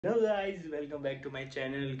Hello guys, welcome back to my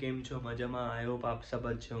channel. केम छो मजामा। I hope आप सब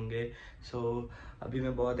अच्छे होंगे। अभी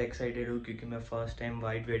मैं बहुत एक्साइटेड हूँ क्योंकि मैं first time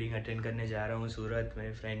white wedding attend करने जा रहा हूँ सूरत,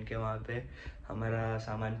 मेरे फ्रेंड के वहाँ पे। हमारा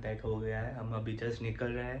सामान पैक हो गया है, हम अभी जस्ट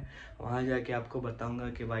निकल रहे हैं। वहाँ जाके आपको बताऊँगा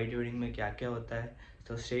कि वाइट वेडिंग में क्या क्या होता है।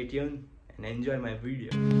 तो stay tune and enjoy my video.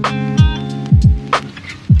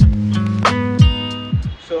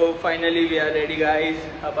 So finally we are ready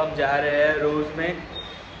guys. अब हम जा रहे हैं रोज़ में।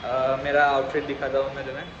 मेरा आउटफिट दिखाता हूँ मैं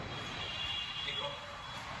तुम्हें।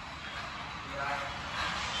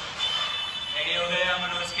 रेडी हो गए हम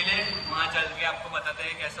रोज के लिए। वहाँ चल के आपको बताते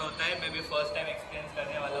हैं कैसा होता है। मैं भी फर्स्ट टाइम एक्सपीरियंस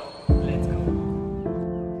करने वाला हूँ। Let's go.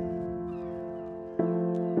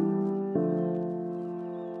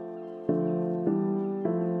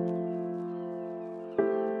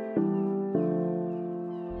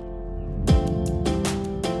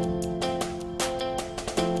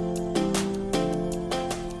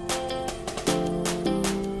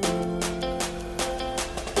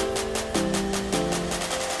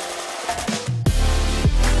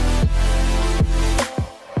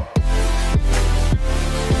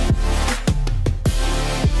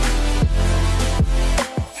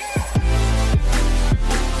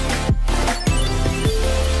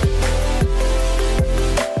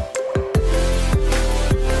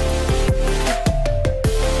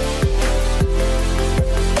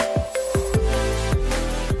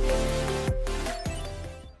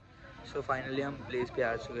 फाइनली हम प्लेस पे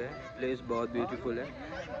आ चुके हैं। प्लेस बहुत ब्यूटीफुल है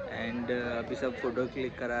एंड अभी सब फ़ोटो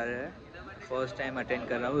क्लिक करा रहे हैं। फर्स्ट टाइम अटेंड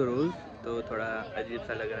कर रहा हूँ रोज़, तो थोड़ा अजीब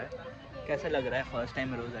सा लग रहा है। कैसा लग रहा है फर्स्ट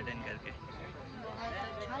टाइम रोज़ अटेंड करके? बहुत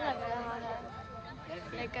अच्छा लग रहा है।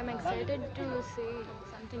 Like I'm excited to see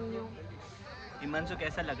something new. Himanshu,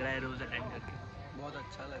 कैसा लग रहा है रोज़ अटेंड करके? बहुत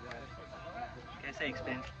अच्छा लगा है। कैसा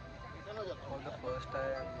experience? For the first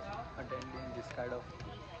time attending this kind of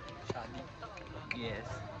शादी। यस,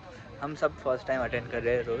 हम सब फर्स्ट टाइम अटेंड कर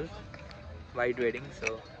रहे हैं रोज़ वाइट वेडिंग।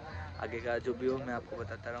 सो आगे का जो भी हो मैं आपको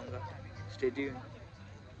बताता रहूँगा। Stay tune.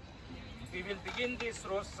 We will begin this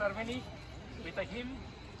rose ceremony with a hymn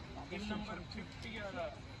number 50.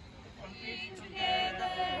 Complete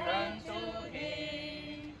together unto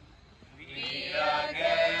Him. We are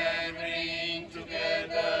gathering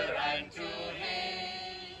together unto Him.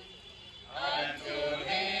 Unto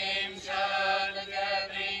Him shall the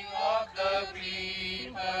gathering of the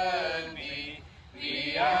people be. We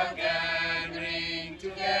are gathering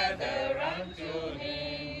together unto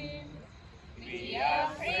Him. We are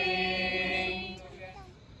praying.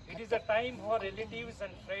 It is a time for relatives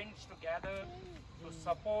and friends to gather to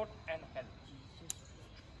support and help.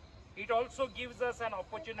 It also gives us an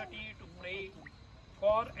opportunity to pray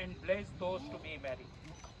for and bless those to be married.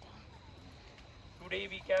 Today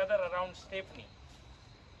we gather around Stephanie,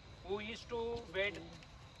 who is to wed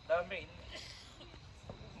Dharmin.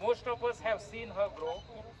 Most of us have seen her grow.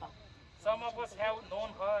 Some of us have known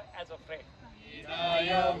her as a friend.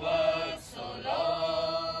 Your word so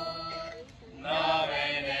long, now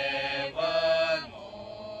and evermore.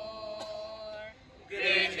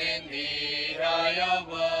 Great indeed are your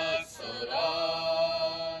words so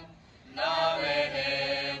long, now and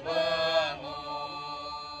evermore.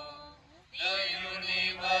 The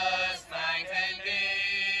universe night and day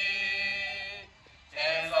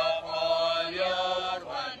tells of all your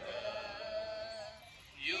wonders.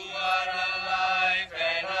 You are alive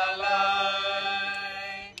and alive.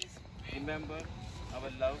 Remember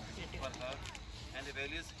our love for her and the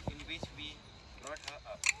values in which we brought her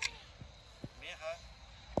up.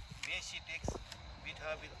 May she takes with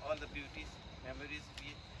her with all the beauties, memories we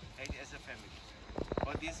had as a family.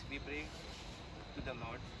 For this we pray to the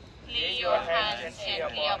Lord. Lay your hands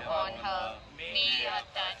gently upon her. May her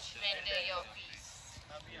touch render your peace.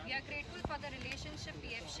 We are grateful for the relationship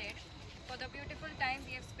we have shared, for the beautiful time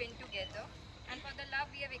we have spent together, and for the love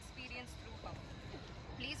we have experienced through her.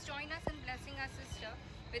 Please join us in blessing our sister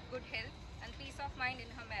with good health and peace of mind in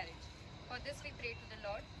her marriage. For this we pray to the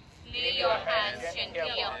Lord. Lay your hands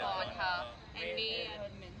gently upon her, and may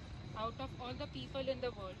Herman. Out of all the people in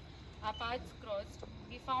the world, our paths crossed.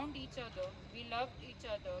 We found each other. We loved each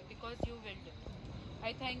other because you willed it.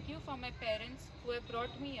 I thank you for my parents who have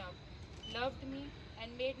brought me up, loved me,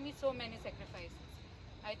 and made me so many sacrifices.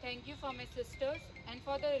 I thank you for my sisters and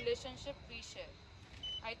for the relationship we share.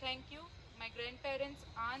 I thank you, my grandparents,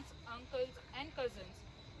 aunts, uncles, and cousins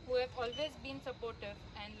who have always been supportive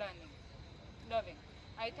and loving.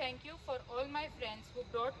 I thank you for all my friends who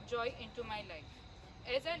brought joy into my life.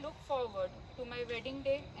 As I look forward to my wedding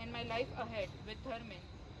day and my life ahead with Dharmin,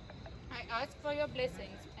 I ask for your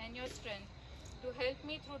blessings and your strength to help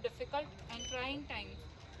me through difficult and trying times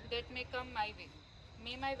that may come my way.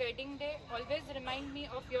 May my wedding day always remind me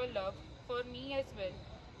of your love for me as well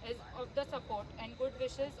as of the support and good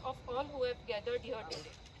wishes of all who have gathered here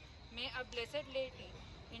today. May a blessed lady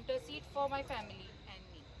intercede for my family and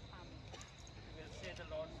me. Amen. We'll say the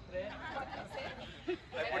Lord's Prayer.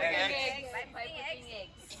 By putting eggs. By putting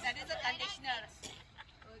eggs. That is a conditioner.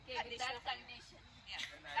 Okay, with that condition. Yeah.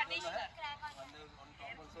 Conditioner.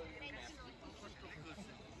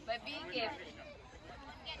 By being careful.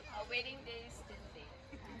 Our wedding day is still there.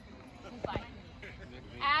 Fine.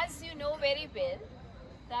 As you know very well,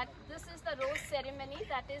 that this is the rose ceremony,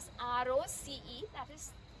 that is ROCE, that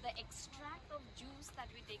is the extract of juice that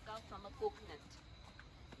we take out from a coconut.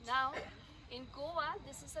 Now, in Goa,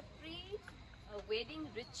 this is a pre-wedding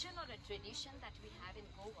ritual or a tradition that we have in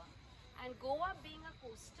Goa. And Goa being a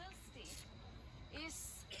coastal state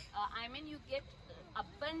is, you get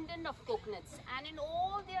abundant of coconuts. And in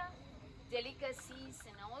all their delicacies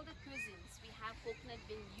and all the cuisines, we have coconut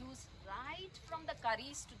being used right from the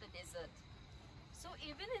curries to the dessert. So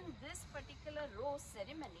even in this particular rose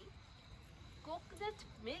ceremony, coconut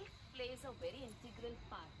milk plays a very integral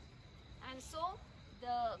part. And so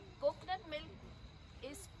the coconut milk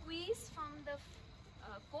is squeezed from the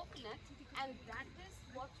coconut, and that is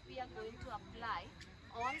what we are going to apply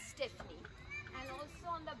on Stephanie and also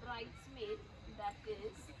on the bridesmaid, that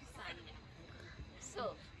is Sanya.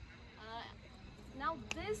 So now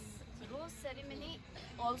this rose ceremony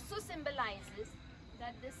also symbolizes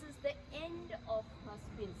that this is the end of her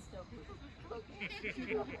spinsterhood.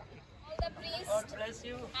 Okay. All the priests God bless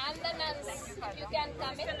you. and the nuns, if you can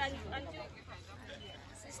come in.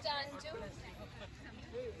 Sister Anju.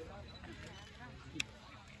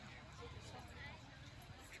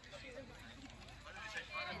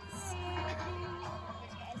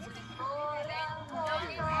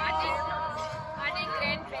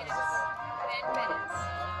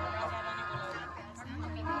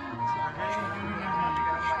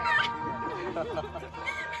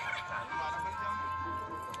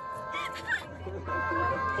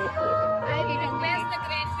 I request the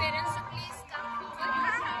grandparents to please come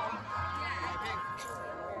forward.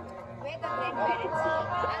 Where the grandparents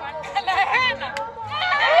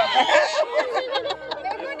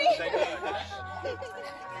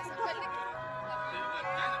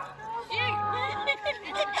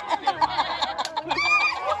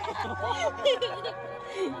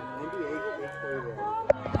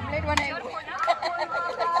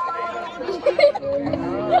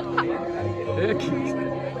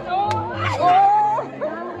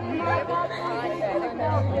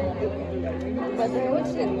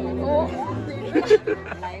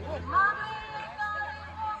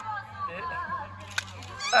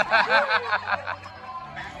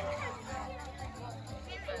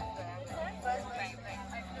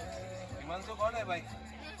Himanshu कौन है भाई?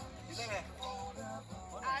 किधर है?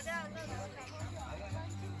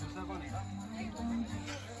 दूसरा कौन है?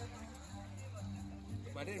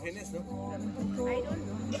 But it finished, no? I don't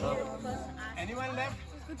know. Anyone left?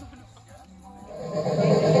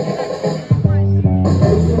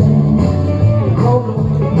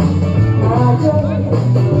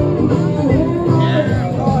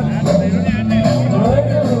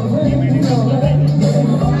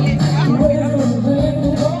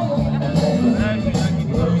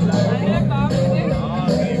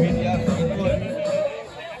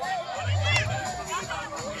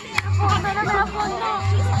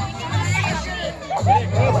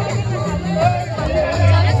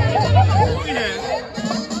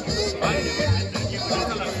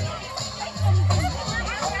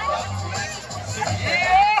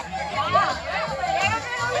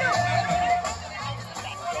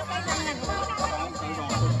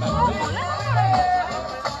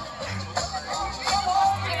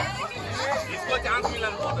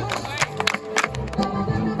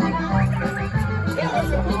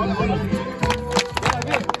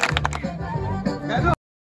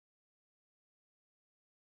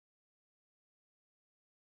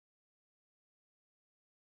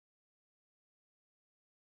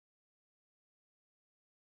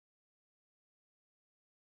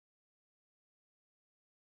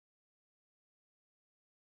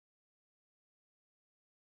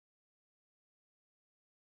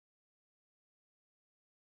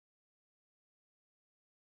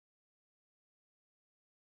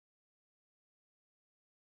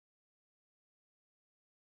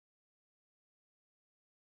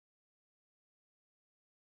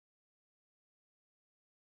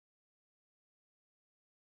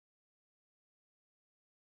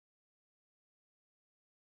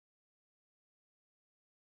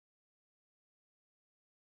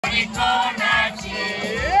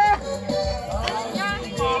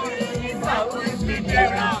 It's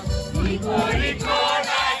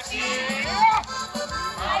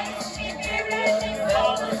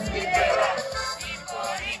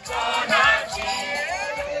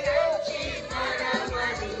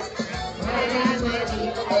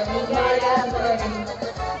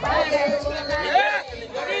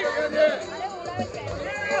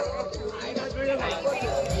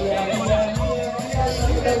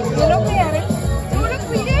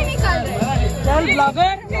चल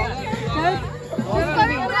blogger चल उसका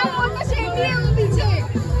भी पूरा फोटो शेड है वो पीछे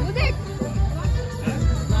वो देख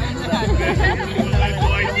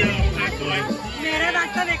मेरा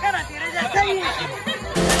नाश्ता देखा ना तेरे जैसा ही है